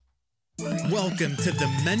Welcome to the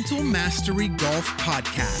Mental Mastery Golf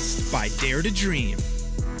Podcast by Dare to Dream,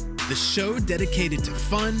 the show dedicated to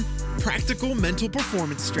fun, practical mental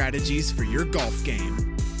performance strategies for your golf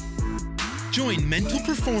game. Join mental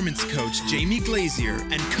performance coach Jamie Glazier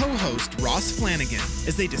and co-host Ross Flanagan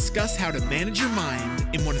as they discuss how to manage your mind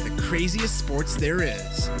in one of the craziest sports there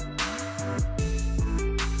is.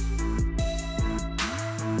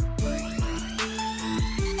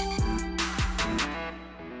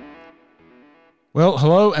 Well,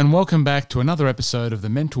 hello and welcome back to another episode of the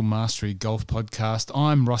Mental Mastery Golf Podcast.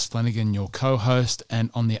 I'm Ross Flanagan, your co-host,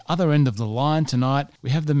 and on the other end of the line tonight, we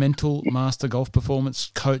have the Mental Master Golf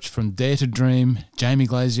Performance Coach from Dare to Dream, Jamie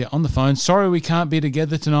Glazier, on the phone. Sorry we can't be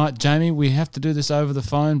together tonight, Jamie. We have to do this over the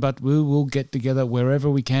phone, but we will get together wherever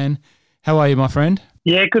we can. How are you, my friend?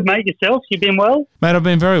 Yeah, good, mate. Yourself? You been well? Mate, I've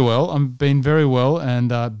been very well. I've been very well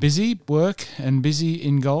and busy work and busy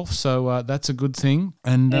in golf, so that's a good thing.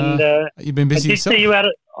 And you've been busy yourself?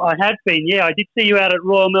 I have been, yeah. I did see you out at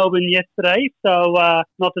Royal Melbourne yesterday, so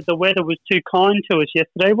not that the weather was too kind to us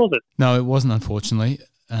yesterday, was it? No, it wasn't, unfortunately.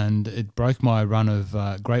 And it broke my run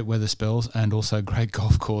of great weather spells and also great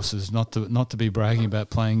golf courses. Not to be bragging about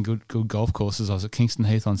playing good golf courses. I was at Kingston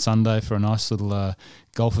Heath on Sunday for a nice little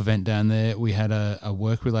golf event down there. We had a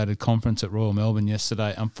work-related conference at Royal Melbourne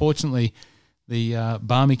yesterday. Unfortunately, the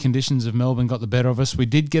balmy conditions of Melbourne got the better of us. We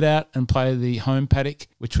did get out and play the home paddock,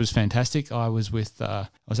 which was fantastic. I was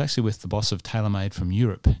actually with the boss of TaylorMade from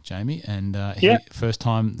Europe, Jamie, and first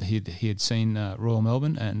time he had seen Royal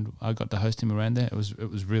Melbourne, and I got to host him around there. It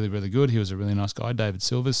was really, really good. He was a really nice guy, David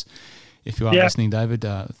Silvers. If you are listening, David,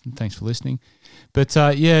 thanks for listening. But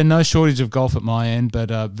no shortage of golf at my end,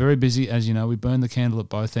 but very busy. As you know, we burn the candle at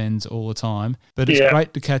both ends all the time. But it's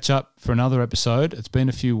great to catch up for another episode. It's been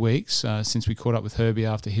a few weeks since we caught up with Herbie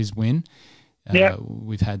after his win.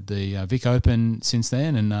 We've had the Vic Open since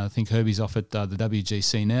then, and I think Herbie's off at the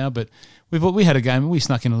WGC now. But we had a game. We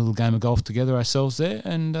snuck in a little game of golf together ourselves there,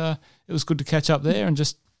 and it was good to catch up there and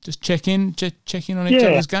just check in on each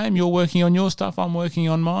other's game. You're working on your stuff. I'm working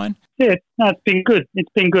on mine. Yeah, no, it's been good.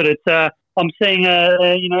 It's I'm seeing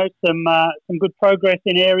some good progress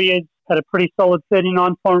in areas. Had a pretty solid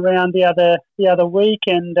 39-point round the other week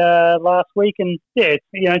and last week, and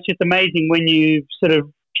it's just amazing when you sort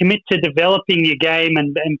of commit to developing your game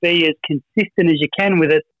and be as consistent as you can with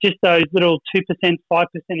it. Just those little 2%, 5%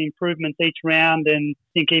 improvements each round, and I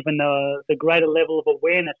think even the greater level of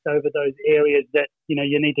awareness over those areas that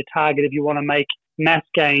you need to target if you want to make mass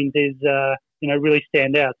gains is really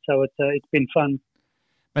stand out. So it's been fun.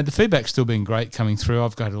 Mate, the feedback's still been great coming through.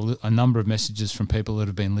 I've got a number of messages from people that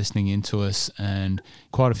have been listening into us and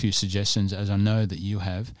quite a few suggestions, as I know that you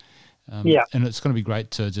have. And it's going to be great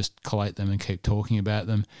to just collate them and keep talking about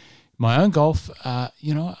them. My own golf, as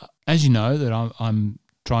you know, that I'm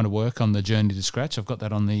trying to work on the journey to scratch. I've got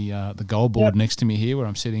that on the goal board next to me here where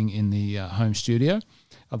I'm sitting in the home studio,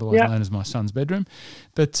 otherwise known as my son's bedroom.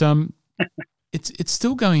 But it's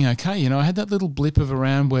still going okay. I had that little blip of a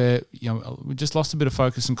round where we just lost a bit of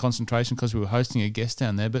focus and concentration because we were hosting a guest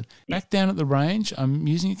down there. But back down at the range, I'm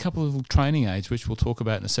using a couple of little training aids, which we'll talk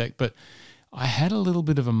about in a sec. But I had a little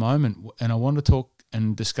bit of a moment, and I want to talk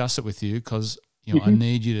and discuss it with you because I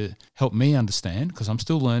need you to help me understand because I'm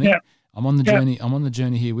still learning. Yeah. I'm on the journey. I'm on the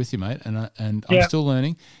journey here with you, mate, and I'm still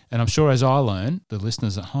learning. And I'm sure as I learn, the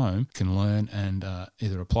listeners at home can learn and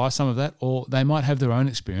either apply some of that, or they might have their own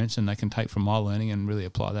experience and they can take from my learning and really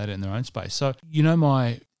apply that in their own space. So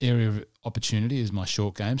my area of opportunity is my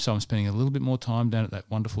short game. So I'm spending a little bit more time down at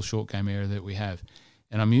that wonderful short game area that we have,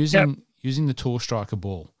 and I'm using the Tour Striker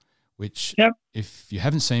ball, which if you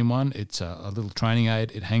haven't seen one, it's a little training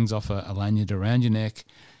aid. It hangs off a lanyard around your neck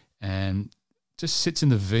and just sits in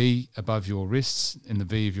the V above your wrists, in the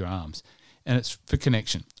V of your arms. And it's for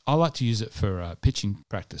connection. I like to use it for pitching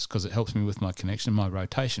practice because it helps me with my connection, my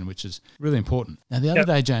rotation, which is really important. Now, the other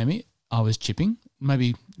day, Jamie, I was chipping.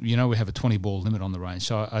 Maybe, we have a 20-ball limit on the range.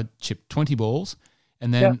 So I chipped 20 balls,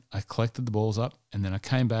 and then I collected the balls up, and then I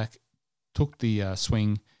came back, took the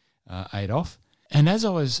swing aid off. And as I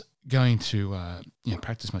was going to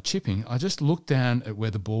practice my chipping, I just looked down at where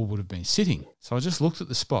the ball would have been sitting. So I just looked at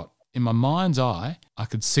the spot. In my mind's eye, I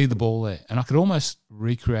could see the ball there, and I could almost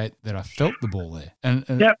recreate that I felt the ball there. And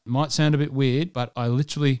it might sound a bit weird, but I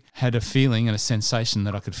literally had a feeling and a sensation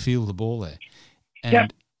that I could feel the ball there.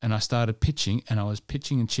 And I started pitching, and I was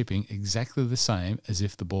pitching and chipping exactly the same as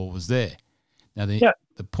if the ball was there. Now,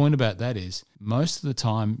 the point about that is most of the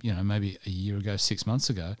time, maybe a year ago, 6 months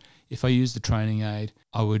ago, if I used the training aid,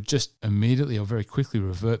 I would just immediately or very quickly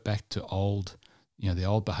revert back to old the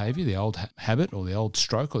old behaviour, the old habit, or the old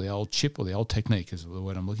stroke, or the old chip, or the old technique is the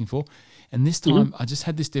word I'm looking for. And this time I just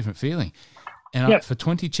had this different feeling. And for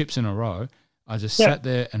 20 chips in a row, I just sat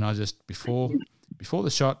there and I just, before the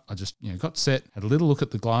shot, I just got set, had a little look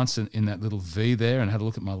at the glance in that little V there, and had a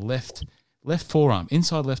look at my left forearm,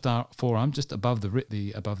 inside left forearm, just above the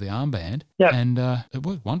armband, and it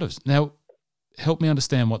worked wonders. Now, help me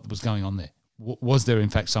understand what was going on there. Was there in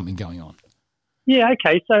fact something going on? Yeah.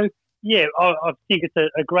 Okay. So I think it's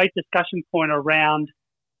a great discussion point around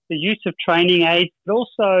the use of training aids, but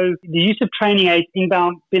also the use of training aids in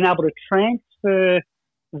being able to transfer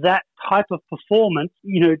that type of performance,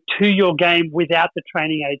 to your game without the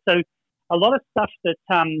training aid. So a lot of stuff that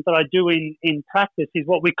I do in practice is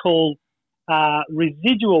what we call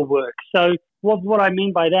residual work. So what I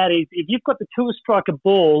mean by that is if you've got the tour striker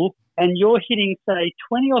ball and you're hitting, say,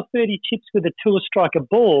 20 or 30 chips with a tour striker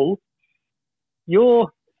ball, your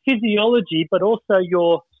physiology, but also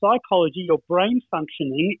your psychology, your brain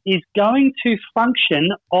functioning is going to function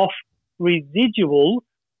off residual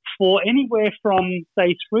for anywhere from,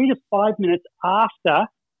 say, 3 to 5 minutes after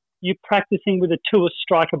you're practicing with a tour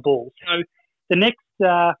striker ball. So the next, 10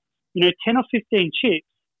 or 15 chips,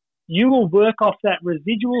 you will work off that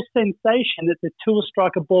residual sensation that the tour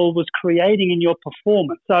striker ball was creating in your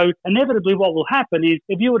performance. So inevitably what will happen is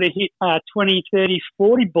if you were to hit 20, 30,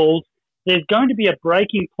 40 balls, there's going to be a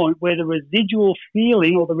breaking point where the residual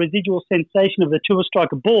feeling or the residual sensation of the tour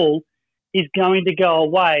striker ball is going to go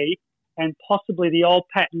away, and possibly the old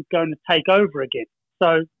pattern's going to take over again.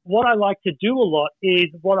 So what I like to do a lot is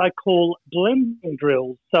what I call blending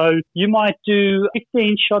drills. So you might do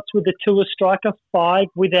 15 shots with the tour striker, 5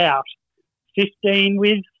 without, 15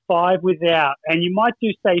 with, 5 without, and you might do,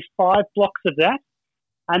 say, 5 blocks of that,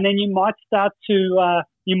 and then you might start to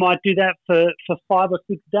you might do that for 5 or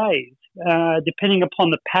 6 days, depending upon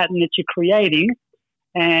the pattern that you're creating,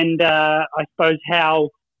 and I suppose how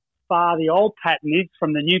far the old pattern is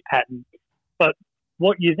from the new pattern. But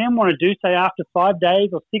what you then want to do, say after 5 days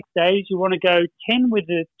or 6 days, you want to go 10 with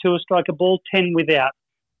the tour striker ball, 10 without.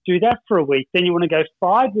 Do that for a week. Then you want to go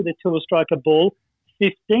 5 with the tour striker ball,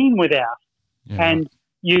 15 without. Yeah. And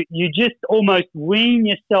you just almost wean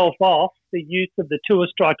yourself off the use of the tour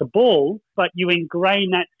striker ball, but you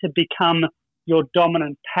ingrain that to become your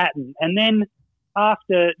dominant pattern. And then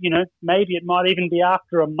after, maybe it might even be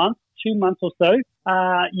after a month, 2 months or so,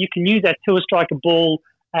 you can use that tour striker ball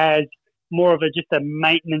as more of just a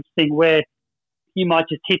maintenance thing where you might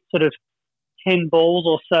just hit sort of 10 balls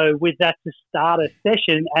or so with that to start a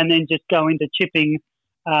session and then just go into chipping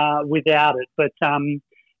without it. But,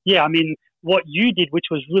 what you did, which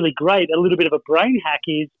was really great, a little bit of a brain hack,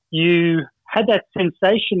 is you had that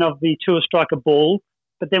sensation of the tour striker ball,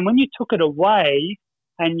 but then when you took it away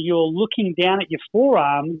and you're looking down at your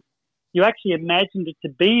forearm, you actually imagined it to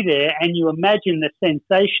be there, and you imagined the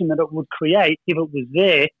sensation that it would create if it was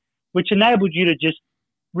there, which enabled you to just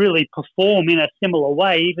really perform in a similar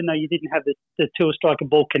way, even though you didn't have the tour striker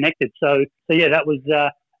ball connected. So that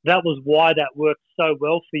was why that worked so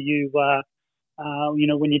well for you.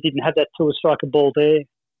 When you didn't have that tour striker ball there.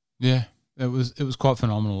 Yeah, it was quite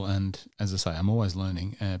phenomenal, and as I say, I'm always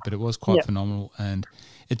learning, but it was quite phenomenal, and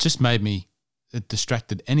it just it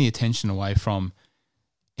distracted any attention away from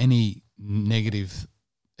any negative.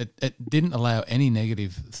 It didn't allow any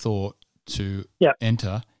negative thought to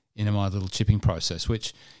enter into my little chipping process,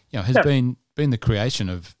 which has been the creation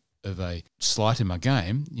of a slight in my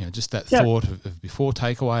game. Just that thought of before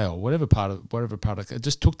takeaway or whatever part of it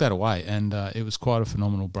just took that away, and it was quite a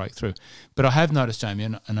phenomenal breakthrough. But I have noticed, Jamie,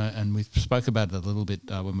 and we spoke about it a little bit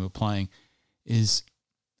when we were playing, is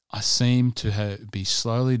I seem to be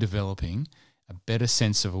slowly developing a better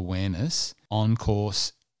sense of awareness on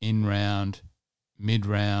course, in round, mid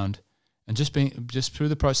round, and just through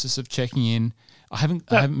the process of checking in. I haven't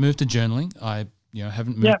moved to journaling. I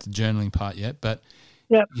haven't moved to the journaling part yet, but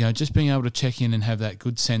just being able to check in and have that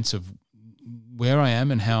good sense of where I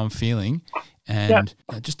am and how I'm feeling, and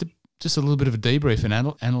just a little bit of a debrief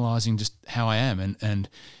and analysing just how I am, and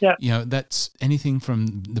that's anything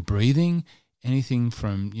from the breathing, anything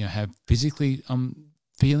from how physically I'm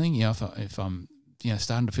feeling. If I'm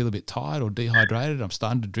starting to feel a bit tired or dehydrated, I'm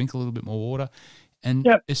starting to drink a little bit more water, and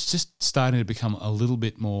it's just starting to become a little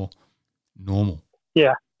bit more normal.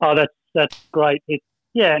 Yeah. Oh, that's great.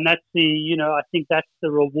 And that's I think that's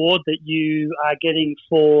the reward that you are getting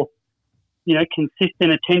for,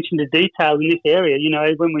 consistent attention to detail in this area.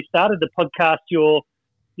 When we started the podcast, your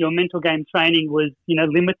mental game training was,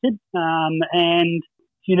 limited. And,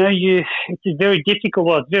 it's very difficult.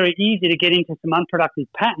 Well, it's very easy to get into some unproductive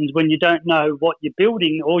patterns when you don't know what you're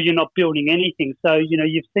building or you're not building anything. So,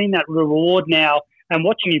 you've seen that reward now And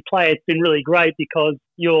watching you play, it's been really great because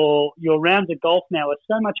your rounds of golf now are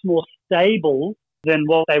so much more stable than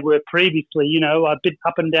what they were previously. You know, a bit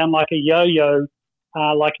up and down like a yo-yo,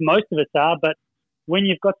 like most of us are. But when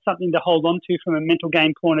you've got something to hold on to from a mental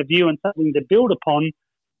game point of view and something to build upon,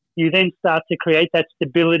 you then start to create that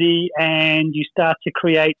stability and you start to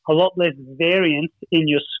create a lot less variance in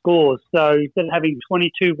your scores. So instead of having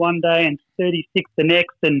 22 one day and 36 the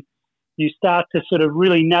next, and you start to sort of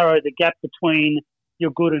really narrow the gap between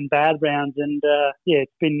your good and bad rounds. And,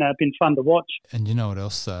 it's been fun to watch. And you know what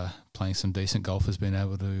else playing some decent golf has been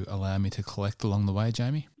able to allow me to collect along the way,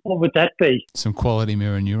 Jamie? What would that be? Some quality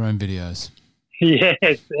mirror neurone videos. Yes,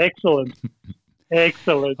 excellent.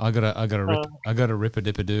 Excellent. I got a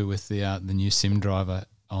rip-a-dip-a-do with the new sim driver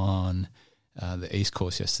on the East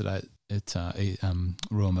Course yesterday at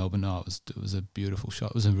Royal Melbourne. Oh, it was a beautiful shot.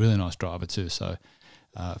 It was a really nice driver too. So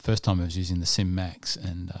first time I was using the Sim Max,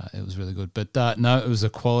 and it was really good. But no, it was a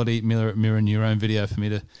quality mirror neurone video for me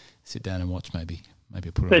to sit down and watch. Maybe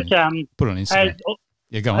put it on Instagram.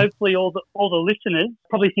 Yeah, go on. Hopefully all the listeners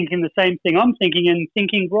probably thinking the same thing I'm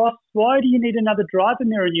thinking, Ross, why do you need another driver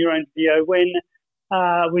mirror neurone video when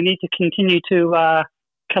we need to continue to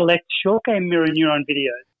collect short game mirror neuron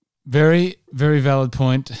videos? Very, very valid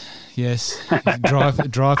point. Yes, drive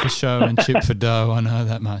for show and chip for dough. I know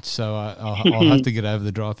that much, so I'll have to get over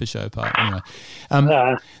the drive for show part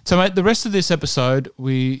anyway. So, mate, the rest of this episode,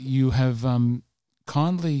 you have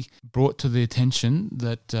kindly brought to the attention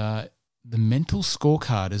that the mental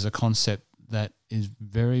scorecard is a concept that is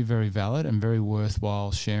very, very valid and very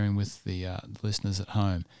worthwhile sharing with the listeners at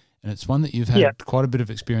home. And it's one that you've had quite a bit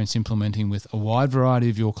of experience implementing with a wide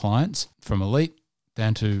variety of your clients, from elite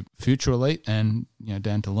down to future elite and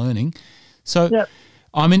down to learning. So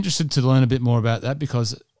I'm interested to learn a bit more about that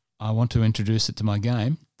because I want to introduce it to my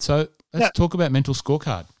game. So let's talk about mental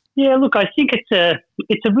scorecard. Yeah, look, I think it's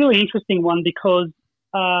a really interesting one because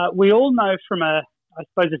we all know from I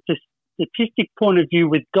suppose it's a statistic point of view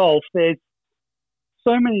with golf, there's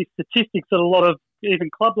so many statistics that a lot of even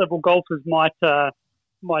club level golfers might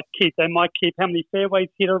keep. They might keep how many fairways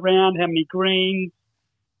hit around, how many greens,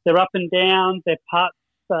 their up and downs, their putts.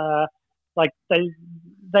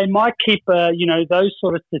 They might keep those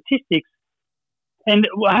sort of statistics. And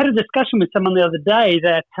I had a discussion with someone the other day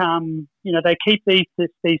that they keep these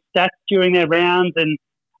stats during their rounds, and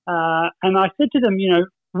I said to them,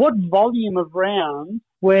 what volume of rounds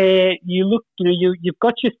where you look, you've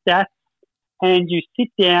got your stats and you sit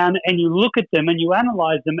down and you look at them and you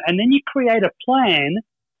analyze them, and then you create a plan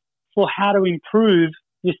for how to improve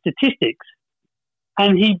your statistics.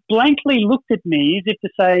 And he blankly looked at me as if to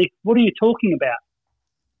say, what are you talking about?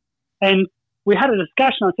 And we had a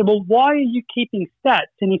discussion. I said, well, why are you keeping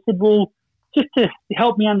stats? And he said, well, just to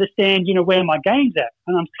help me understand, where my game's at.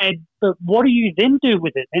 And I said, but what do you then do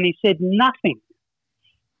with it? And he said, nothing.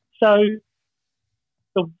 So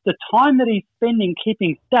the time that he's spending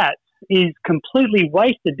keeping stats is completely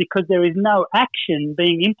wasted because there is no action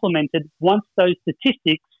being implemented once those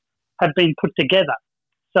statistics have been put together.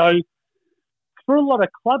 So for a lot of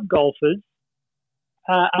club golfers,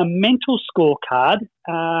 a mental scorecard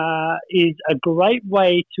is a great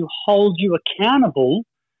way to hold you accountable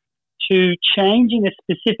to changing a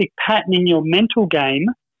specific pattern in your mental game,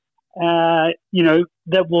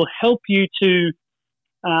 that will help you to,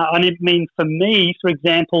 for me, for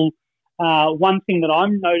example, one thing that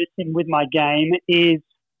I'm noticing with my game is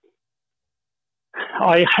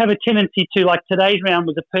I have a tendency to, like today's round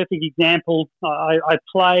was a perfect example. I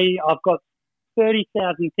play, I've got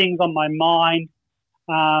 30,000 things on my mind.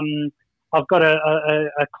 I've got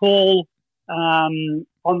a call on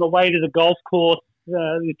the way to the golf course.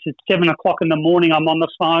 It's at 7 o'clock in the morning. I'm on the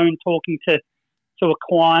phone talking to a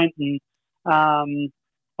client, and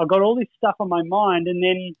I've got all this stuff on my mind. And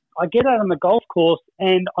then I get out on the golf course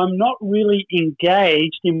and I'm not really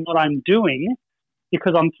engaged in what I'm doing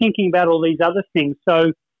because I'm thinking about all these other things.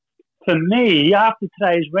 So for me, after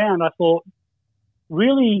today's round, I thought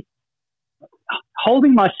really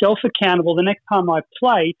holding myself accountable the next time I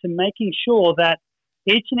play to making sure that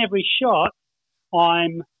each and every shot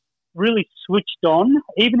I'm really switched on.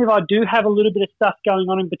 Even if I do have a little bit of stuff going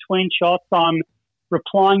on in between shots, I'm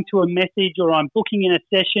replying to a message or I'm booking in a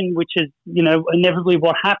session, which is, inevitably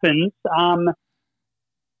what happens,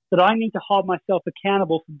 that I need to hold myself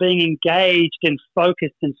accountable for being engaged and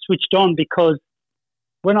focused and switched on, because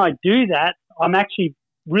when I do that, I'm actually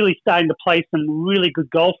really starting to play some really good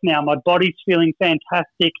golf now. My body's feeling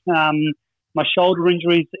fantastic. My shoulder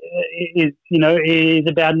injuries is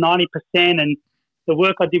about 90%, and the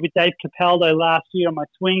work I did with Dave Capaldo last year on my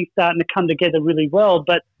swing starting to come together really well.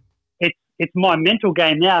 But it's my mental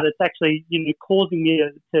game now that's actually causing me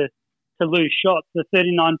to lose shots. The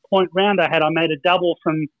 39-point round I made a double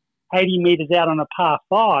from 80 metres out on a par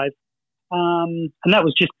 5, and that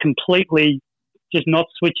was just completely just not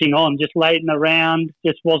switching on, just late in the round,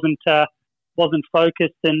 just wasn't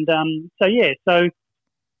focused, and so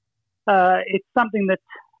it's something that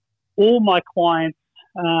all my clients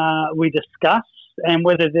we discuss, and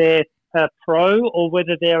whether they're a pro or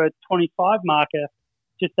whether they're a 25 marker,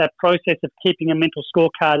 just that process of keeping a mental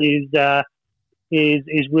scorecard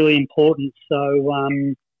is really important. So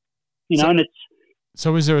and it's.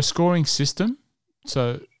 So is there a scoring system?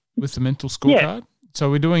 So with the mental scorecard, so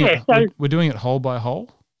we're doing it hole by hole.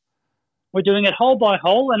 We're doing it hole by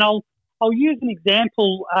hole, and I'll use an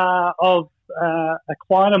example of a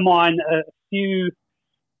client of mine a few.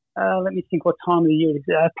 Let me think what time of the year it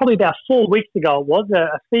is. Probably about 4 weeks ago it was,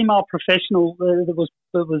 a female professional that was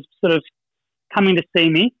sort of coming to see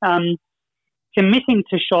me, committing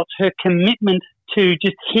to shots, her commitment to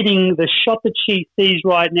just hitting the shot that she sees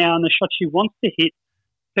right now and the shot she wants to hit,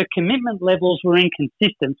 her commitment levels were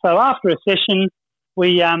inconsistent. So after a session,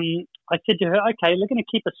 I said to her, okay, we're going to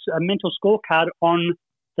keep a mental scorecard on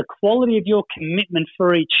the quality of your commitment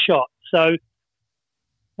for each shot. So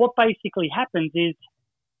what basically happens is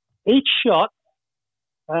each shot,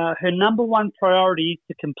 her number one priority is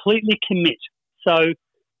to completely commit. So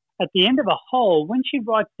at the end of a hole, when she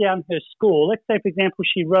writes down her score, let's say, for example,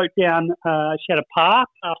 she wrote down, she had a par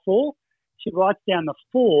 4, she writes down the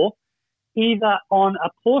 4, either on a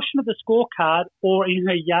portion of the scorecard or in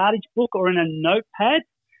her yardage book or in a notepad,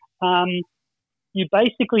 you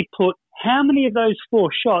basically put how many of those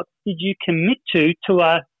 4 shots did you commit to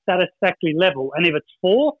a satisfactory level. And if it's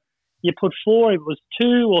 4, you put 4, if it was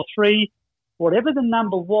 2 or 3, whatever the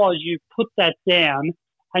number was, you put that down,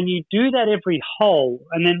 and you do that every hole.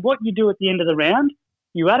 And then what you do at the end of the round,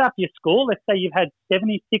 you add up your score. Let's say you've had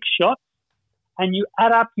 76 shots, and you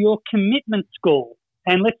add up your commitment score.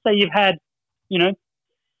 And let's say you've had,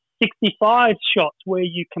 65 shots where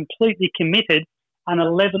you completely committed and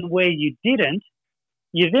 11 where you didn't.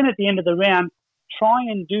 You then at the end of the round try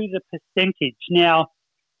and do the percentage. Now,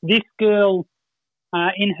 this girl,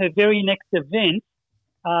 in her very next event,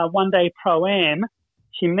 One Day Pro-Am,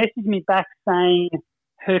 she messaged me back saying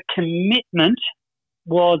her commitment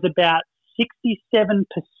was about 67%.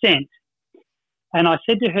 And I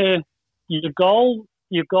said to her, your goal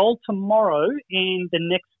tomorrow in the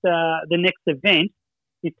next event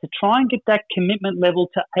is to try and get that commitment level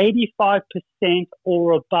to 85%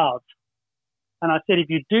 or above. And I said, if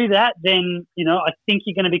you do that, then, I think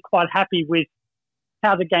you're going to be quite happy with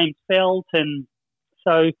how the game felt. And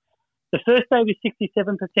so the first day with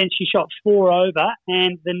 67%, she shot 4 over.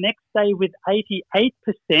 And the next day with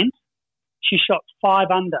 88%, she shot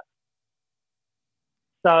 5 under.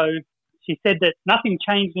 So she said that nothing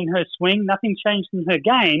changed in her swing, nothing changed in her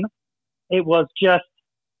game. It was just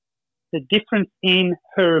the difference in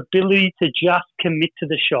her ability to just commit to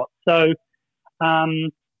the shot. So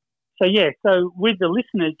with the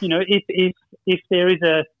listeners, if there is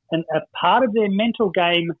a part of their mental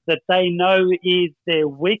game that they know is their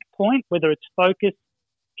weak point, whether it's focus,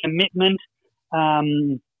 commitment,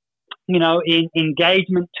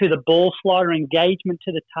 engagement to the ball flight or engagement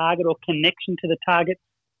to the target or connection to the target,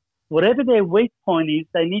 whatever their weak point is,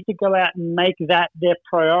 they need to go out and make that their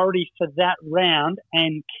priority for that round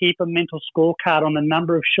and keep a mental scorecard on the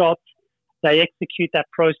number of shots. They execute that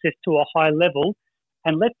process to a high level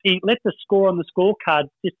and let the score on the scorecard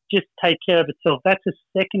just take care of itself. That's a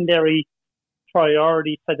secondary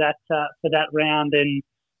priority for that round, and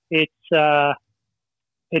it's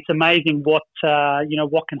amazing what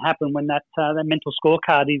can happen when that mental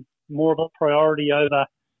scorecard is more of a priority over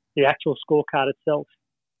the actual scorecard itself.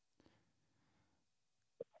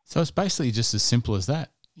 So it's basically just as simple as that,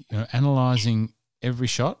 analysing every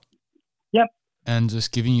shot. Yep. And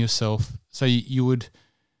just giving yourself. So you would.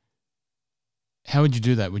 How would you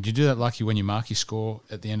do that? Would you do that like when you mark your score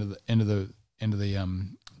at the end of the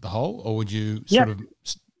hole, or would you sort of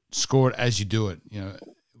score it as you do it?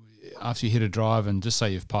 After you hit a drive and just say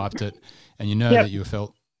you've piped it, and that you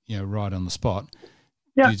felt right on the spot.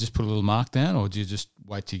 Yep. Do you just put a little mark down, or do you just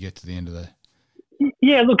wait till you get to the end of the?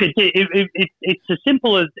 Yeah, look, it's as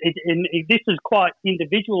simple as this is quite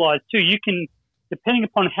individualized too. You can, depending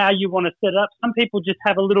upon how you want to set it up, some people just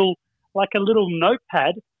have a little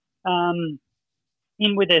notepad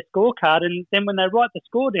in with their scorecard, and then when they write the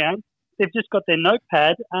score down, they've just got their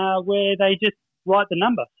notepad where they just write the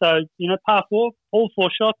number. So, par 4, all 4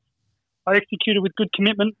 shots I executed with good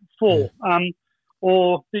commitment, 4.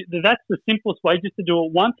 Or that's the simplest way, just to do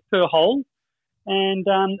it once per hole. And,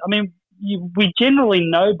 we generally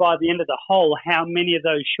know by the end of the hole how many of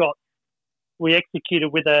those shots we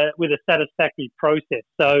executed with a satisfactory process.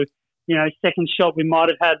 So, second shot we might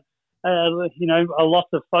have had, a loss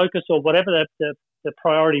of focus or whatever the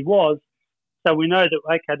priority was. So we know that,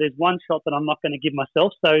 okay, there's one shot that I'm not going to give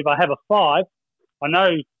myself. So if I have a 5, I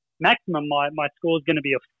know maximum my score is going to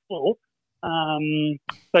be a 4. I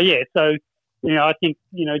think,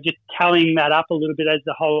 just tallying that up a little bit as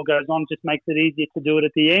the hole goes on just makes it easier to do it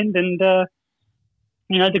at the end. And,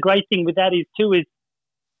 the great thing with that is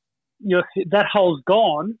that hole's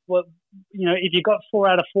gone. Well, if you got 4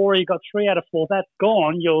 out of 4 or you got 3 out of 4, that's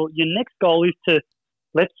gone. Your next goal is to,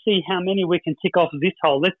 let's see how many we can tick off this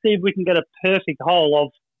hole. Let's see if we can get a perfect hole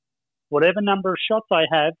of whatever number of shots I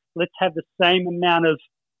have. Let's have the same amount of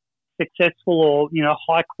successful or,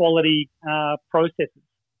 high quality processes.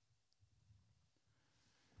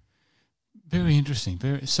 Very interesting.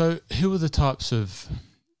 So who are the types of,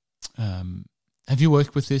 have you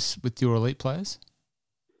worked with this with your elite players?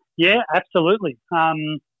 Yeah, absolutely. I've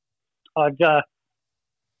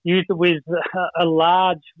used it with a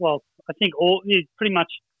large, I think pretty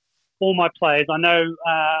much all my players. I know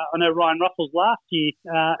Ryan Russell's last year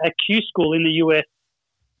at Q School in the US.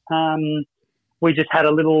 We just had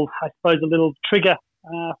a little trigger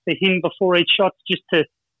for him before each shot just to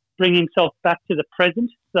bring himself back to the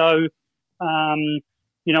present. So,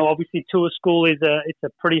 obviously Tour School it's a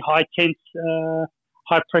pretty high tense,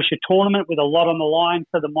 high pressure tournament with a lot on the line,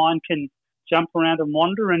 so the mind can jump around and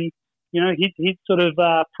wander. And his sort of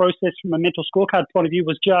process from a mental scorecard point of view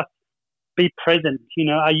was just be present.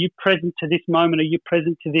 Are you present to this moment? Are you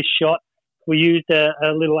present to this shot? We used a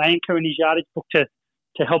little anchor in his yardage book to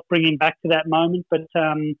help bring him back to that moment. But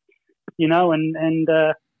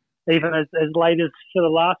even as late as sort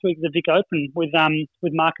of last week, the Vic Open with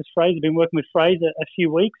Marcus Fraser, been working with Fraser a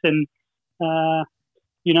few weeks, and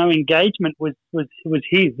engagement was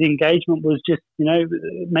his. The engagement was just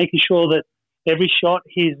making sure that every shot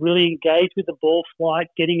he's really engaged with the ball flight,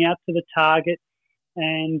 getting out to the target,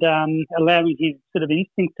 and allowing his sort of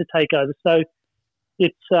instinct to take over. So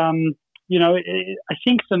it's I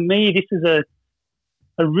think for me this is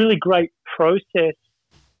a really great process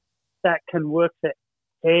that can work for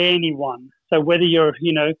anyone. So whether you're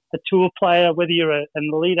a tour player, whether you're an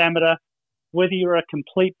elite amateur, whether you're a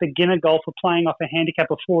complete beginner golfer playing off a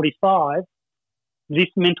handicap of 45, this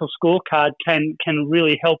mental scorecard can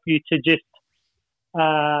really help you to just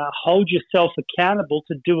hold yourself accountable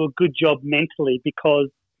to do a good job mentally, because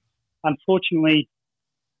unfortunately,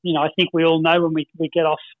 I think we all know when we get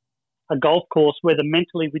off a golf course whether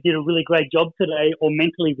mentally we did a really great job today or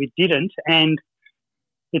mentally we didn't, and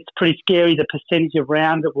it's pretty scary the percentage of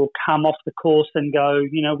rounds that will come off the course and go,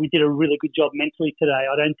 we did a really good job mentally today.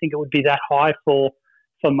 I don't think it would be that high for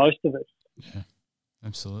most of us. Yeah,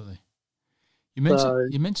 absolutely. You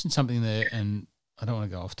mentioned something there, and I don't want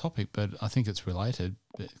to go off topic, but I think it's related,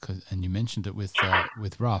 and you mentioned it with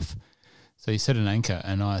rough. So you said an anchor,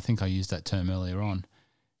 and I think I used that term earlier on.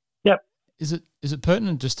 Yep. Is it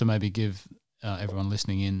pertinent just to maybe give everyone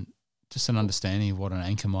listening in just an understanding of what an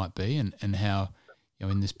anchor might be, and how,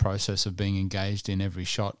 in this process of being engaged in every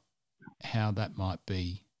shot, how that might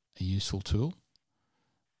be a useful tool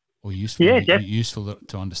or useful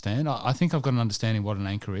to understand? I think I've got an understanding of what an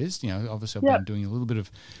anchor is. Obviously I've been doing a little bit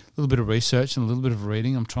of research and a little bit of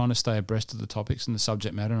reading. I'm trying to stay abreast of the topics and the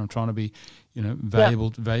subject matter, and I'm trying to be,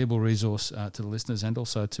 valuable resource to the listeners and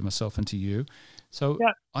also to myself and to you. So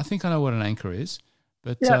I think I know what an anchor is,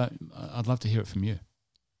 but I'd love to hear it from you.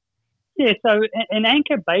 Yeah, so an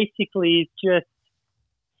anchor basically is just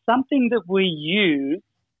something that we use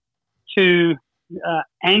to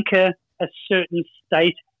anchor a certain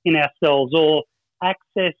state in ourselves or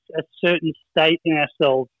access a certain state in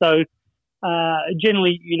ourselves. So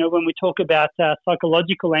generally, when we talk about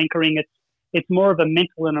psychological anchoring, it's more of a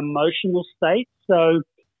mental and emotional state. So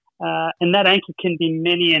and that anchor can be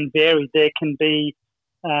many and varied. There can be,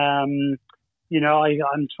 I'm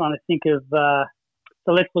trying to think of,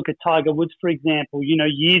 so let's look at Tiger Woods, for example.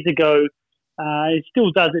 Years ago, he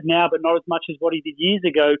still does it now, but not as much as what he did years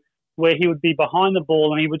ago, where he would be behind the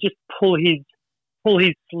ball and he would just pull his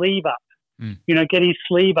sleeve up, get his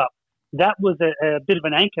sleeve up. That was a bit of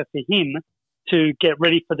an anchor for him to get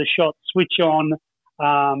ready for the shot, switch on,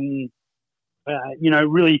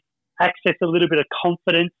 really access a little bit of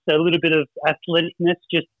confidence, a little bit of athleticness.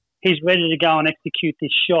 Just he's ready to go and execute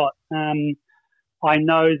this shot. I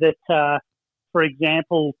know that, for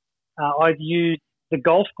example, I've used the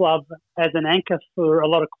golf glove as an anchor for a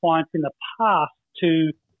lot of clients in the past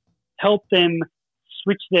to help them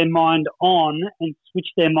switch their mind on and switch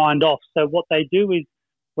their mind off. So what they do is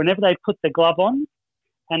whenever they put the glove on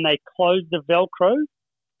and they close the Velcro.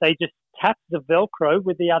 They just tap the Velcro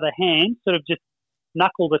with the other hand, sort of just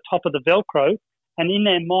knuckle the top of the Velcro, and in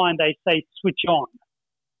their mind they say switch on.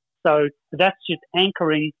 So that's just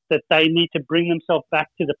anchoring that they need to bring themselves back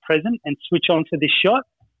to the present and switch on for this shot.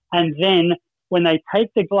 And then when they take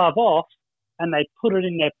the glove off and they put it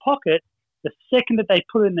in their pocket, the second that they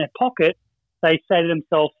put it in their pocket, they say to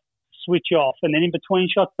themselves, switch off. And then in between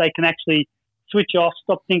shots, they can actually switch off,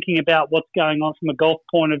 stop thinking about what's going on from a golf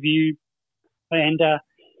point of view. And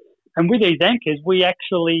with these anchors, we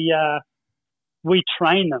actually we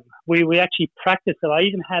train them. We actually practice it. I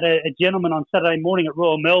even had a gentleman on Saturday morning at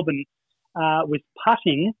Royal Melbourne with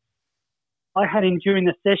putting. I had him during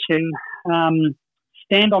the session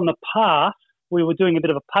stand on the path. We were doing a bit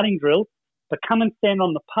of a putting drill, but come and stand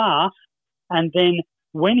on the path, and then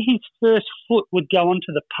when his first foot would go onto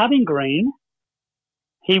the putting green,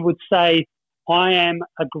 he would say, I am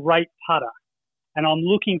a great putter, and I'm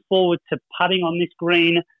looking forward to putting on this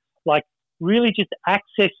green, like really just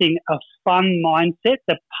accessing a fun mindset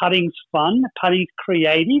that putting's fun, putting's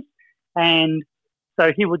creative. And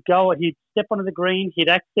so he would go, he'd step onto the green, he'd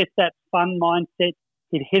access that fun mindset,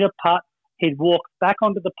 he'd hit a putt, he'd walk back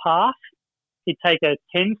onto the path, he'd take a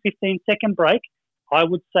 10, 15-second break, I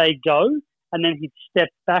would say go, and then he'd step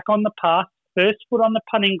back on the path, first foot on the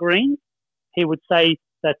putting green, he would say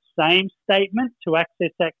that same statement to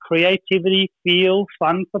access that creativity, feel,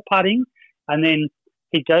 fun for putting, and then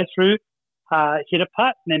he'd go through, hit a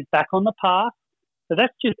putt, and then back on the path. So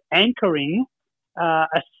that's just anchoring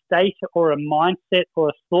a state or a mindset or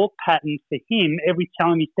a thought pattern for him every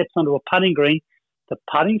time he steps onto a putting green. The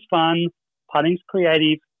putting's fun, putting's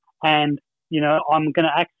creative, and, I'm going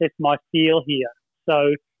to access my feel here.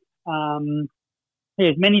 So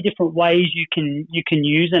there's many different ways you can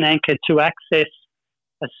use an anchor to access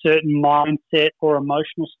a certain mindset or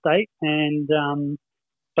emotional state, and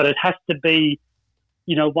but it has to be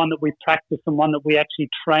one that we practice and one that we actually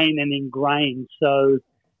train and ingrain. So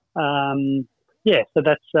so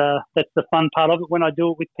that's the fun part of it. When I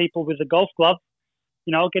do it with people with a golf glove,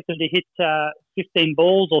 I'll get them to hit 15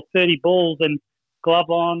 balls or 30 balls and glove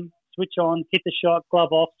on, switch on, hit the shot,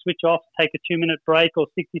 glove off, switch off, take a 2-minute break or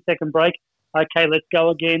 60-second break. Okay, let's go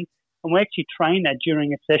again. And we actually train that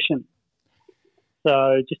during a session.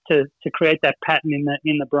 So just to create that pattern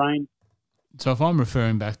in the brain. So if I'm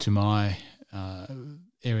referring back to my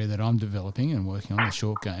area that I'm developing and working on, the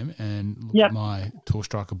short game, and look at my tour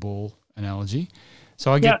striker ball analogy.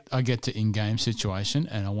 So I get to in-game situation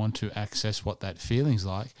and I want to access what that feeling's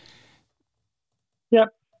like.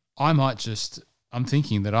 Yep. I'm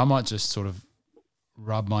thinking that I might just sort of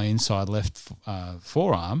rub my inside left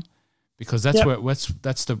forearm, because that's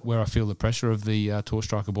where I feel the pressure of the tour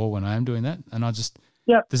striker ball when I am doing that. And I just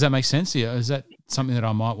does that make sense to you? Is that something that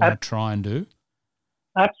I might want to try and do?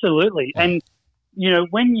 Absolutely. Yeah. And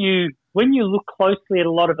when you look closely at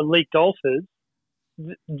a lot of elite golfers,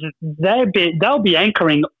 they'll be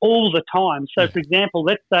anchoring all the time. So for example,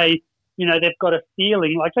 let's say they've got a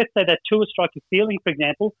feeling, like let's say that tour striker feeling, for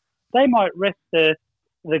example, they might rest the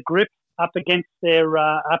grip up against their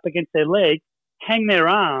leg, hang their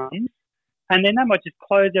arms, and then they might just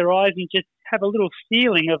close their eyes and just have a little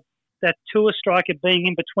feeling of that tour striker being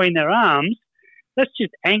in between their arms. That's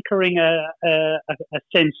just anchoring a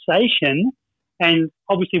sensation. And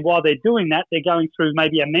obviously while they're doing that, they're going through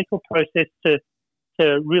maybe a mental process to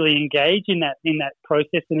really engage in that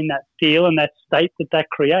process and in that feel and that state that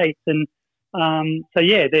creates. And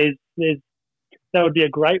there's that would be a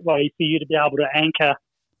great way for you to be able to anchor,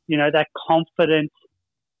 that confidence,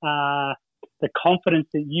 the confidence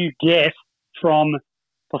that you get from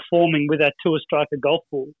performing with that tour striker golf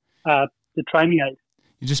ball, the training aid.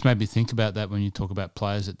 You just made me think about that when you talk about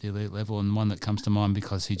players at the elite level, and one that comes to mind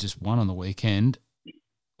because he just won on the weekend,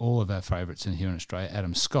 all of our favourites in here in Australia,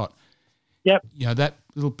 Adam Scott. Yep. That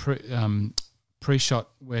little pre-shot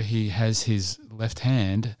where he has his left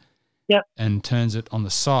hand and turns it on the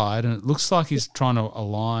side, and it looks like he's trying to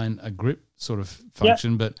align a grip sort of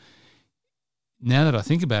function, but now that I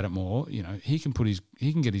think about it more, he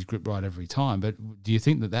can get his grip right every time. But do you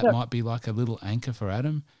think that might be like a little anchor for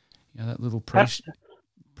Adam? That little pre-shot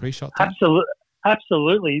thing?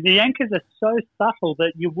 Absolutely. The anchors are so subtle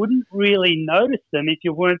that you wouldn't really notice them if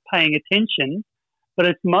you weren't paying attention, but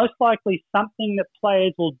it's most likely something that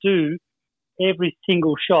players will do every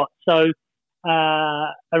single shot. So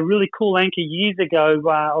a really cool anchor years ago,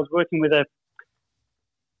 I was working with an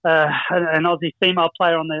Aussie female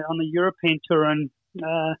player on the European tour, and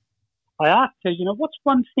I asked her, what's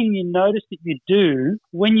one thing you notice that you do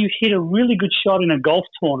when you hit a really good shot in a golf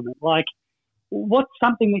tournament? Like, what's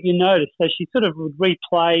something that you noticed? So she sort of would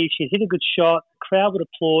replay, she'd hit a good shot, the crowd would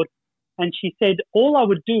applaud, and she said, all I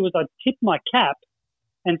would do was I'd tip my cap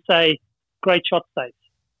and say, great shot, Stace.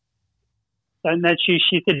 And then she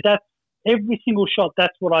said, that's every single shot,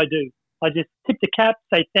 that's what I do. I just tip the cap,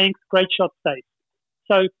 say thanks, great shot, Stace.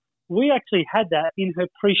 So we actually had that in her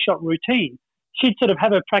pre-shot routine. She'd sort of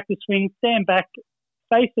have her practice swing, stand back,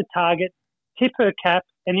 face the target, tip her cap,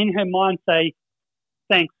 and in her mind say,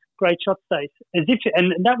 thanks, great shot, Stace. And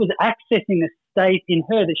that was accessing the state in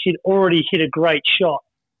her that she'd already hit a great shot.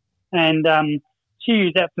 And she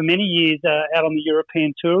used that for many years out on the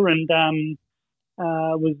European tour, and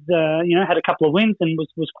was had a couple of wins and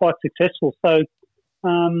was quite successful. So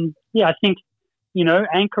I think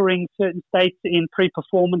anchoring certain states in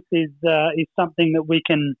pre-performance is something that we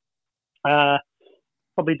can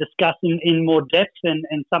probably discuss in more depth, and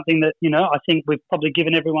something that I think we've probably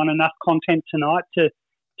given everyone enough content tonight to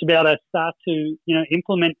be able to start to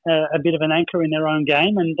implement a bit of an anchor in their own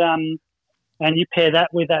game, and you pair that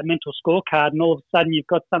with that mental scorecard, and all of a sudden you've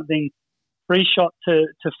got something pre-shot to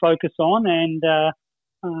focus on, and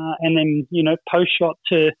then post-shot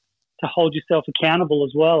to hold yourself accountable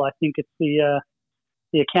as well. I think it's the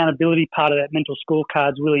accountability part of that mental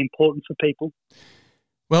scorecard is really important for people.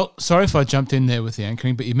 Well, sorry if I jumped in there with the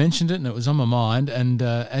anchoring, but you mentioned it and it was on my mind. And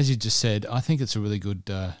as you just said, I think it's a really good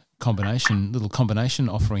little combination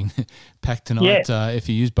offering pack tonight. Yeah. If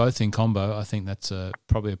you use both in combo, I think that's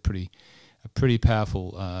probably a pretty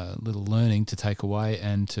powerful little learning to take away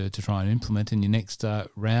and to try and implement in your next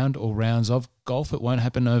round or rounds of golf. It won't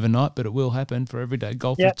happen overnight, but it will happen for everyday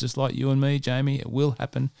golfers, just like you and me, Jamie. It will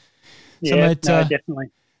happen. Yeah, so, mate,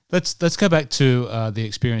 definitely. Let's go back to the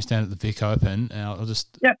experience down at the Vic Open. I'll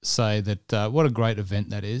just say that what a great event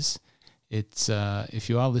that is. It's if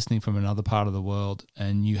you are listening from another part of the world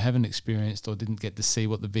and you haven't experienced or didn't get to see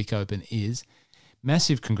what the Vic Open is,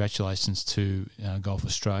 massive congratulations to Golf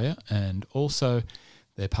Australia and also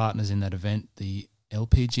their partners in that event, the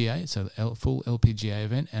LPGA. So the full LPGA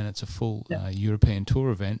event, and it's a full European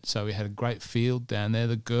Tour event. So we had a great field down there.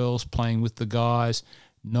 The girls playing with the guys,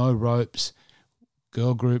 no ropes,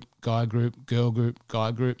 girl group, guy group, girl group,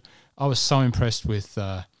 guy group. I was so impressed with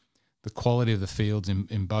the quality of the fields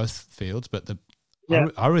in both fields, but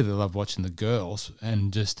I really love watching the girls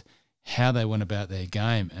and just how they went about their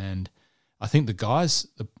game. And I think the guys,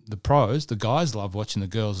 the pros, the guys love watching the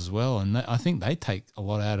girls as well, and I think they take a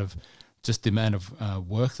lot out of just the amount of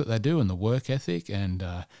work that they do and the work ethic and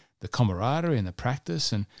the camaraderie and the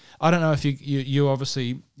practice. And I don't know if you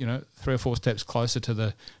obviously 3 or 4 steps closer to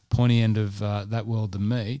the pointy end of that world than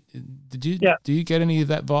me. Do you get any of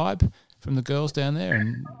that vibe from the girls down there?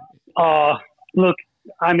 And look,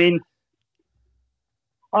 I mean,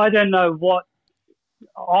 I don't know what.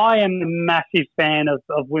 I am a massive fan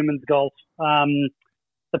of women's golf.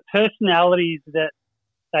 The personalities that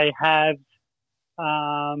they have,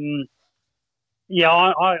 I mean,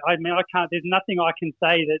 I can't. There's nothing I can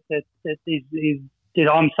say that is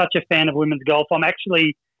I'm such a fan of women's golf. I'm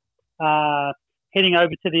actually heading over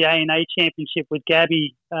to the ANA Championship with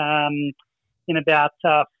Gabby in about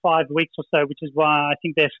 5 weeks or so, which is why I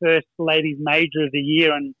think their first ladies major of the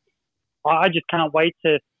year, and I just can't wait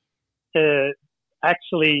to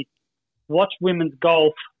actually watch women's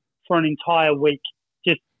golf for an entire week.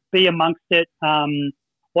 Just be amongst it.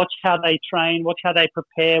 Watch how they train. Watch how they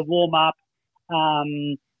prepare, warm up.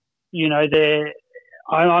 I'm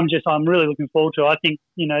really looking forward to it. I think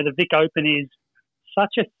the Vic Open is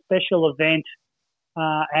such a special event,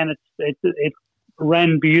 and it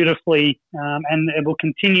ran beautifully, and it will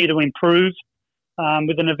continue to improve.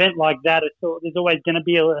 With an event like that, there's always going to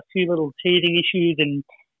be a few little teething issues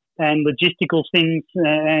and logistical things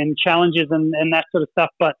and challenges and that sort of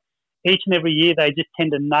stuff. But each and every year they just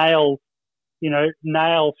tend to nail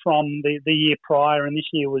from the year prior, and this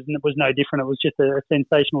year was no different. It was just a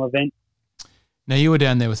sensational event. Now, you were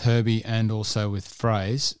down there with Herbie and also with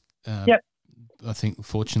Fraze. Yep. I think,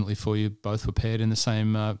 fortunately for you, both were paired in the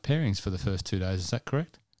same pairings for the first 2 days. Is that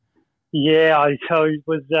correct? Yeah, I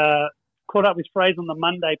was caught up with Fraze on the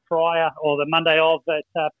Monday prior, or the Monday of at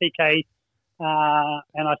PK,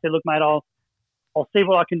 and I said, look, mate, I'll see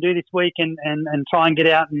what I can do this week and try and get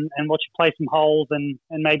out and watch you play some holes and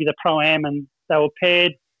maybe the Pro-Am. And they were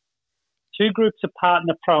paired 2 groups apart in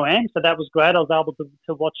the Pro-Am, so that was great. I was able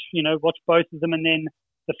to watch both of them, and then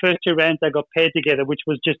the first 2 rounds they got paired together, which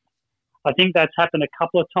was just, I think that's happened a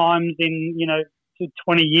couple of times in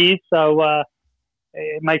 20 years. So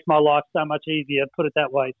it makes my life so much easier, put it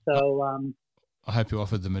that way. So I hope you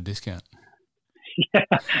offered them a discount. Yeah,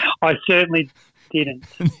 I certainly didn't.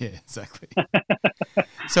 Yeah, exactly.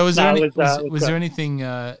 So, was there anything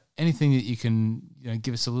anything that you can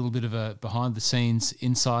give us a little bit of a behind the scenes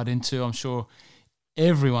insight into? I'm sure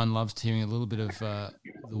everyone loves hearing a little bit of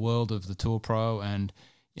the world of the Tour Pro, and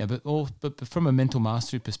but from a mental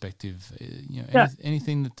mastery perspective,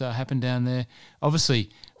 anything that happened down there. Obviously,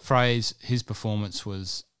 Frey's his performance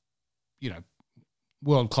was,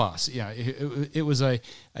 world class. It was a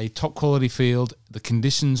top quality field. The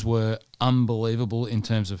conditions were unbelievable in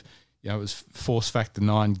terms of, it was force factor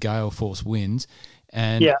 9 gale force winds,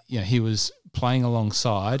 and he was playing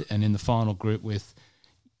alongside and in the final group with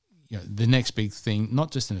the next big thing,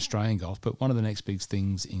 not just in Australian golf, but one of the next big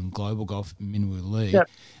things in global golf, Minwoo Lee,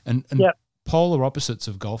 and polar opposites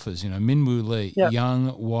of golfers. Minwoo Lee,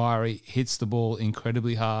 young, wiry, hits the ball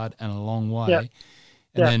incredibly hard and a long way,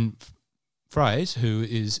 and then Fraser, who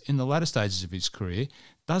is in the latter stages of his career,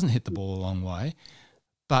 doesn't hit the ball a long way,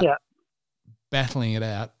 but battling it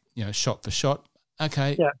out, shot for shot.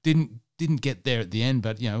 Okay, didn't get there at the end,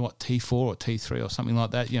 but T4 or T3 or something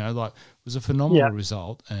like that, was a phenomenal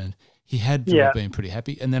result, and he had to have been pretty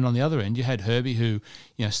happy. And then on the other end, you had Herbie, who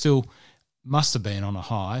still must have been on a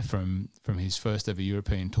high from his first ever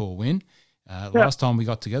European Tour win. Last time we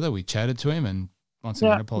got together, we chatted to him, and once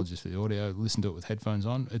again, apologies for the audio. Listen to it with headphones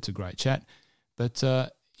on. It's a great chat. But,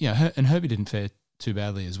 and Herbie didn't fare too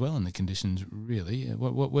badly as well in the conditions, really.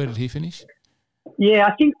 Where did he finish? Yeah,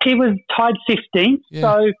 I think he was tied 15th. Yeah.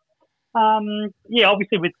 So,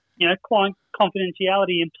 obviously with, client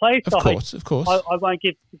confidentiality in place. Of course. I won't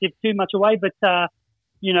give too much away. But,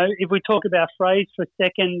 if we talk about Fraser for a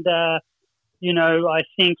second, I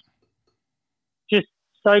think just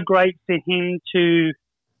so great for him to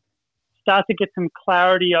start to get some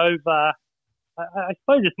clarity over, I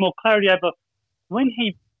suppose it's more clarity over when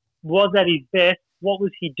he was at his best, what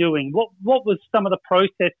was he doing? What was some of the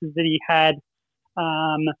processes that he had?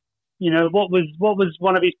 What was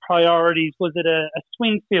one of his priorities? Was it a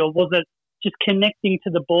swing feel? Was it just connecting to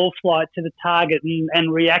the ball flight, to the target,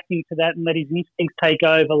 and reacting to that and let his instincts take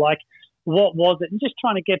over? Like, what was it? And just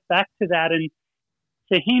trying to get back to that. And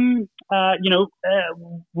for him,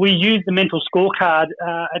 we used the mental scorecard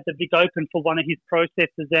at the Vic Open for one of his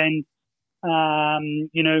processes, and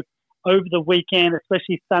over the weekend,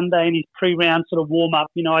 especially Sunday in his pre-round sort of warm-up,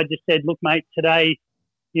 I just said, look, mate, today,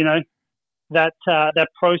 that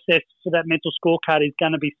process for that mental scorecard is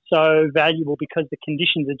going to be so valuable because the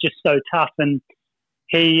conditions are just so tough. And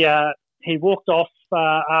he walked off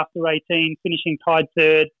after 18, finishing tied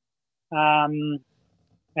third, and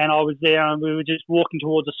I was there, and we were just walking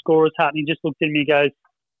towards the scorer's hut, and he just looked at me and goes,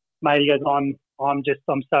 mate, I'm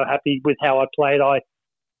so happy with how I played.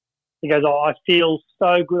 He goes, I feel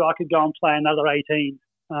so good I could go and play another 18,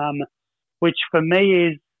 which for me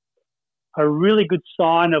is a really good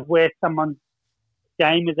sign of where someone's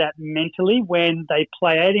game is at mentally when they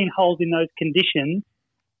play 18 holes in those conditions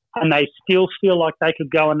and they still feel like they could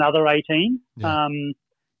go another 18. Yeah.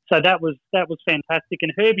 So that was fantastic.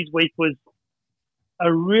 And Herbie's week was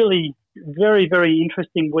a really very, very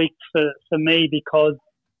interesting week for me because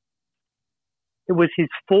it was his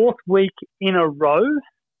fourth week in a row,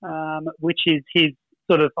 which is his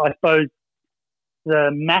sort of, I suppose, the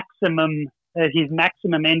maximum, his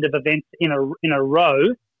maximum end of events in a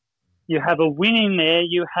row. You have a win in there.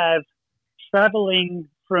 You have traveling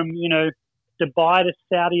from, Dubai to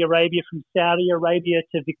Saudi Arabia, from Saudi Arabia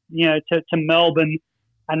to Melbourne,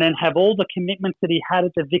 and then have all the commitments that he had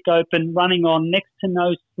at the Vic Open, running on next to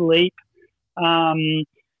no sleep.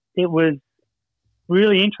 It was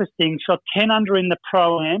really interesting. Shot 10 under in the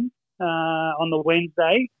Pro-Am on the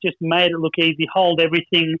Wednesday, just made it look easy, hold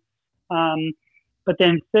everything. But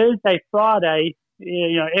then Thursday, Friday,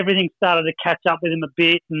 everything started to catch up with him a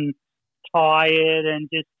bit, and tired and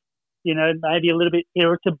just, maybe a little bit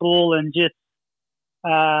irritable, and just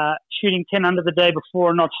shooting 10 under the day before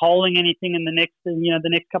and not holding anything in the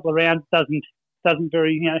next couple of rounds doesn't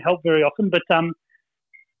very help very often.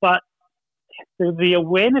 But the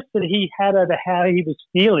awareness that he had over how he was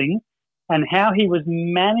feeling and how he was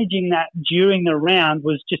managing that during the round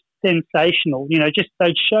was just sensational. Just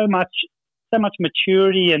they'd so much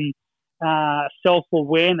maturity and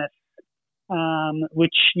self-awareness,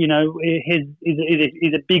 which is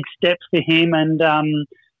a big step for him, and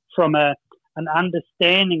from an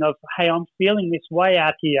understanding of, hey, I'm feeling this way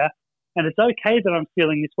out here, and it's okay that I'm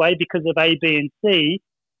feeling this way because of A, B, and C,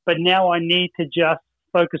 but now I need to just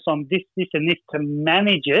focus on this, and this to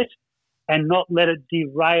manage it, and not let it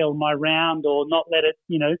derail my round, or not let it,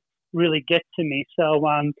 really get to me. So,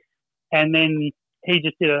 and then he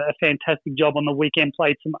just did a fantastic job on the weekend,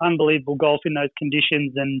 played some unbelievable golf in those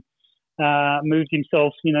conditions, and moved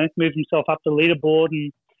himself up the leaderboard,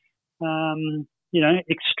 and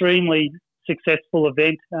extremely successful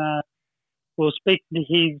event. We'll speak to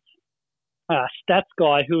his stats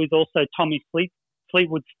guy, who is also Tommy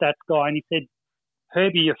Fleetwood's stats guy, and he said,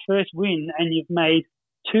 Herbie, your first win, and you've made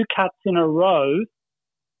 2 cuts in a row,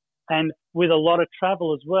 and with a lot of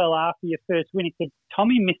travel as well after your first win. He said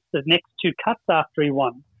Tommy missed the next 2 cuts after he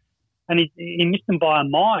won, and he missed them by a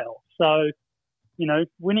mile. So,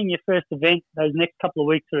 winning your first event, those next couple of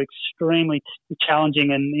weeks are extremely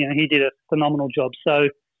challenging, and he did a phenomenal job. So,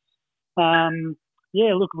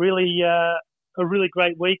 really a really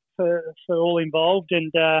great week for all involved,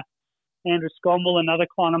 and Andrew Scomwell, another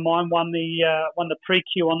client of mine, won the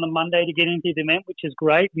pre-queue on the Monday to get into the event, which is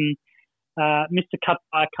great, and missed a cut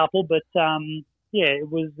by a couple, but it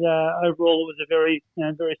was overall it was a very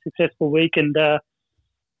very successful week, and a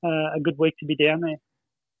good week to be down there.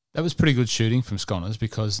 That was pretty good shooting from Sconnors,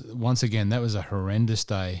 because once again that was a horrendous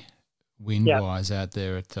day wind-wise out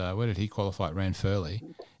there at where did he qualify? At Ranfurly,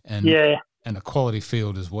 and a quality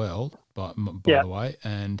field as well. By the way,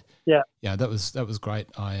 and that was great.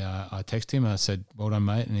 I texted him and I said, "Well done,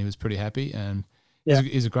 mate," and he was pretty happy. And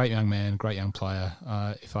he's a great young man, great young player.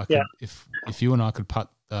 If I could, if you and I could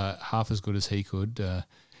putt half as good as he could,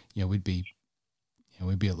 we'd be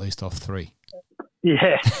at least off 3.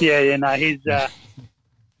 No, he's got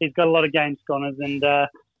a lot of game, Sconnors,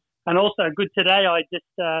 and also good today. I just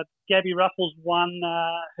Gabby Ruffles won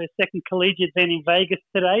her second collegiate event in Vegas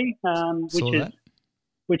today,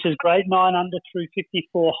 which is great. 9 under through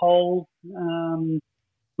 54 holes,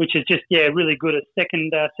 which is just really good. A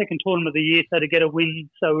second tournament of the year, so to get a win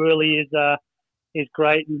so early is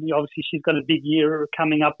great. And obviously she's got a big year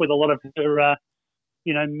coming up with a lot of her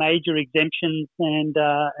major exemptions and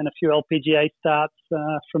a few LPGA starts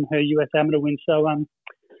from her US Amateur win. So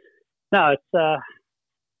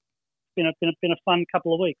it's been a fun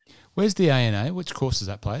couple of weeks. Where's the ANA? Which course is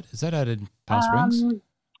that played? Is that out in Palm Springs?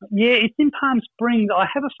 Yeah, it's in Palm Springs. I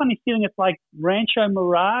have a funny feeling it's like Rancho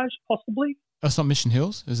Mirage, possibly. Oh, it's not Mission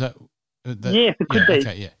Hills? Is that? Yes, it could be.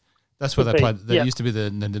 Okay, yeah. That's where they played. That used to be the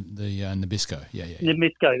Nabisco. Yeah.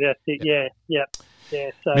 Nabisco, that's it. Yeah.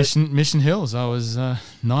 So Mission Hills. I was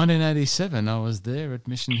 1987. I was there at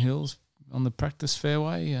Mission Hills on the practice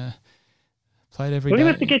fairway. Played every day. We're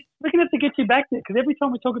going to have to get you back there, because every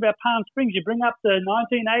time we talk about Palm Springs, you bring up the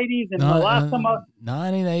 1980s, and the last time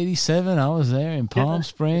 1987, I was there in Palm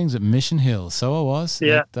Springs at Mission Hills. So I was.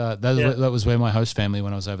 Yeah. That was where my host family,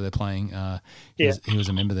 when I was over there playing, he was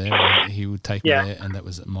a member there. And he would take me there, and that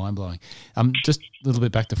was mind blowing. Just a little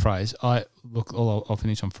bit back to Fraser. I'll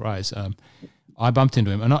finish on Fraser. I bumped into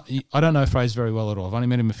him, and I don't know Fraser very well at all. I've only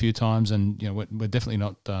met him a few times, and we're definitely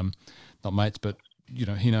not mates, but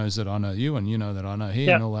he knows that I know you, and you know that I know him,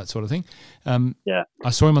 and all that sort of thing. I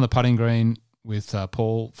saw him on the putting green with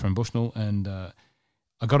Paul from Bushnell, and I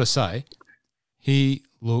got to say, he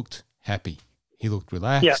looked happy. He looked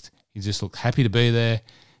relaxed. Yeah. He just looked happy to be there,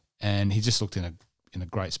 and he just looked in a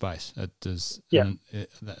great space. It does. Yeah.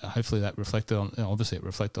 Hopefully that reflected on. Obviously, it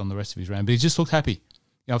reflected on the rest of his round, but he just looked happy.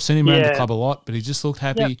 I've seen him around the club a lot, but he just looked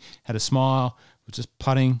happy. Had a smile. Was just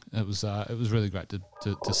putting. It was really great to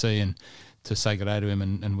see and to say good day to him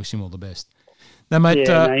and wish him all the best. Now, mate,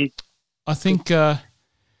 I think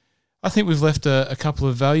we've left a couple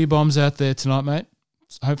of value bombs out there tonight, mate.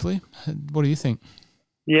 Hopefully, what do you think?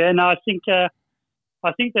 Yeah, no, I think the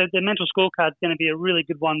mental scorecard is going to be a really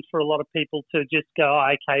good one for a lot of people to just go,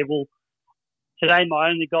 okay, well, today my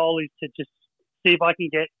only goal is to just see if I can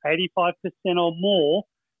get 85% or more,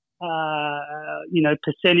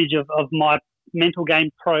 percentage of my mental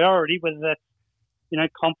game priority, whether that's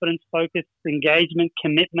confidence, focus, engagement,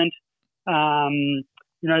 commitment,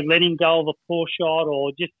 letting go of a poor shot,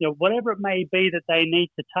 or just whatever it may be that they need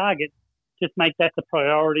to target. Just make that the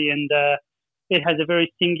priority, and it has a very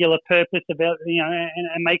singular purpose about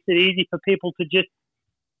and makes it easy for people to just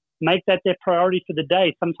make that their priority for the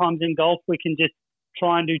day. Sometimes in golf we can just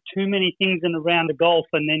try and do too many things in a round of golf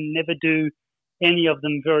and then never do any of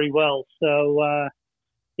them very well. So I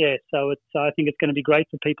think it's going to be great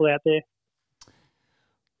for people out there.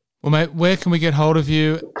 Well, mate, where can we get hold of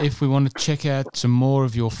you if we want to check out some more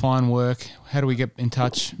of your fine work? How do we get in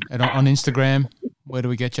touch? On Instagram, where do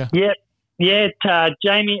we get you? It's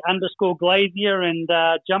Jamie_Glazier, and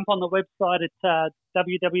jump on the website at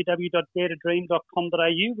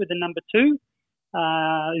www.daretodream.com.au with the number 2.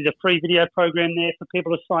 There's a free video program there for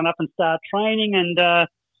people to sign up and start training, and the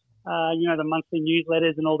monthly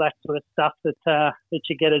newsletters and all that sort of stuff that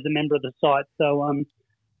you get as a member of the site. So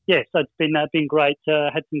so it's been great.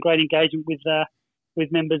 Had some great engagement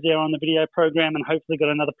with members there on the video program, and hopefully got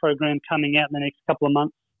another program coming out in the next couple of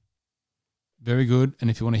months. Very good. And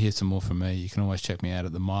if you want to hear some more from me, you can always check me out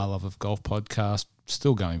at the My Love of Golf podcast.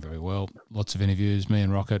 Still going very well. Lots of interviews. Me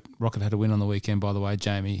and Rocket. Rocket had a win on the weekend, by the way.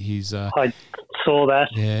 Jamie, I saw that.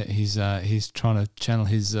 Yeah, he's trying to channel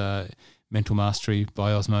his mental mastery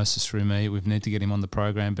by osmosis through me. We need to get him on the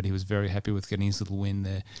program, but he was very happy with getting his little win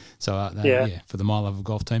there. So, for the My Love of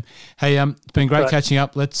Golf team. Hey, it's been great catching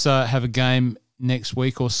up. Let's have a game next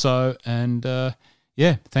week or so. And,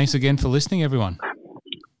 thanks again for listening, everyone.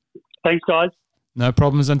 Thanks, guys. No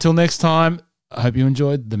problems. Until next time, I hope you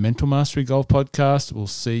enjoyed the Mental Mastery Golf Podcast. We'll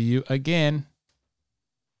see you again.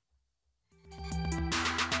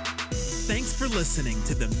 Thanks for listening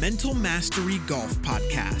to the Mental Mastery Golf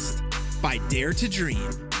Podcast by Dare to Dream.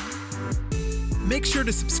 Make sure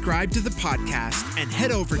to subscribe to the podcast and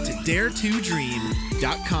head over to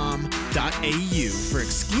daretodream.com.au for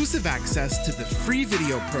exclusive access to the free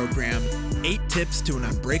video program, 8 Tips to an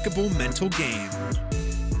Unbreakable Mental Game.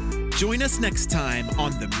 Join us next time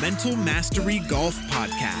on the Mental Mastery Golf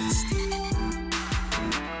Podcast.